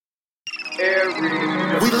We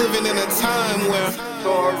living in a time where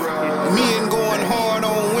men going hard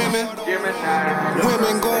on women,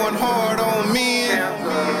 women going hard on men.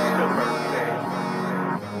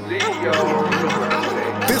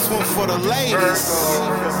 This one for the ladies.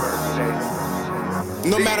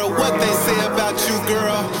 No matter what they say about you,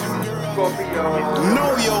 girl,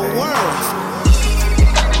 know your worth.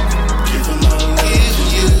 Even though I need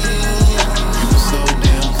you, you were so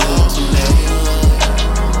damn close to me.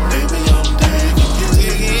 Baby, I'm digging you,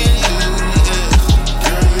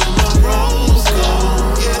 girl, you're my rose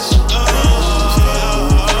gold. Yes, you are.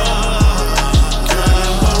 Girl,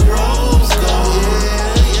 you're my rose gold.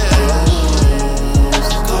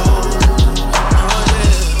 Rose gold.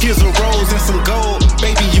 Here's a rose and some gold.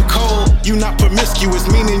 Baby, you cold. You not promiscuous,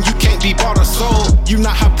 meaning you can't be bought or sold. You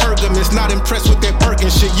not hypergamous, not impressed with that Perkin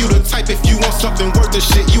shit. You the type if you want something worth the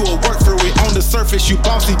shit, you will work for it. On the surface, you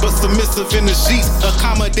bossy but submissive in the sheets.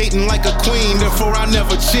 Accommodating like a queen, therefore I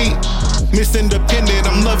never cheat. Miss Independent,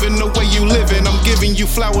 I'm loving the way you living. I'm giving you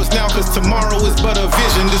flowers now cause tomorrow is but a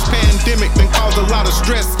vision. This pandemic done caused a lot of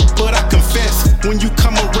stress, but I confess, when you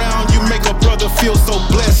come around, you make a brother feel so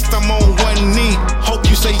blessed. I'm on one knee, hope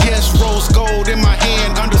you say yes, rose gold in my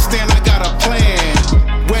hand. Understand I got a plan.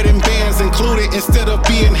 Wedding bands included. Instead of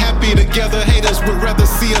being happy together, haters would rather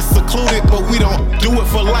see us secluded. But we don't do it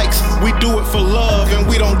for likes, we do it for love. And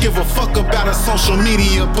we don't give a fuck about a social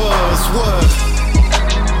media buzz. What?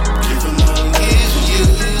 Giving all is you.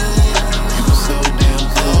 You were so damn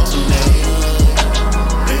close to me.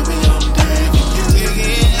 Baby, I'm digging you.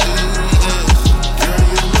 Girl,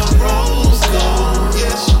 you're my rose gold.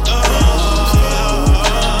 Yes, you are.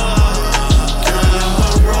 Girl, you're my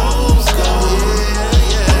rose gold.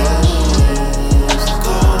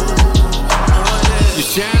 You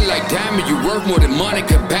shine like diamond, you worth more than money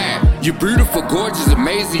could buy. You're beautiful, gorgeous,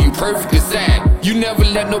 amazing, you perfect inside. You never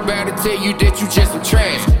let nobody tell you that you just some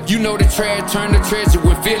trash. You know the trash turn to treasure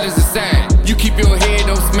when feelings inside. You keep your head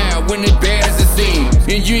on smile when it's bad as it seems.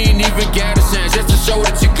 And you ain't even gotta shine just to show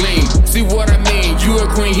that you clean. See what I mean? You a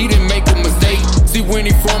queen, he didn't make a mistake. See when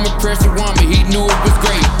he formed a pressure woman, he knew it was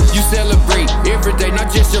great. You celebrate every day, not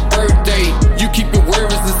just your birthday. You keep your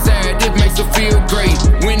worries inside, it makes her feel great.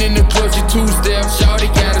 When in the club, she two-step, shawty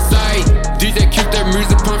got a sight. DJ keep that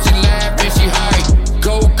music pump, she laugh and she high.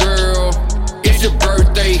 Go girl, it's your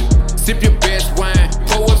birthday. Sip your best wine,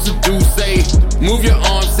 pour up some Douce. Move your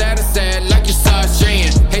arms side to side like you're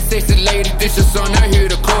sashaying. Hey sexy lady, this your song, I hear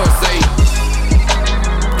the chorus say.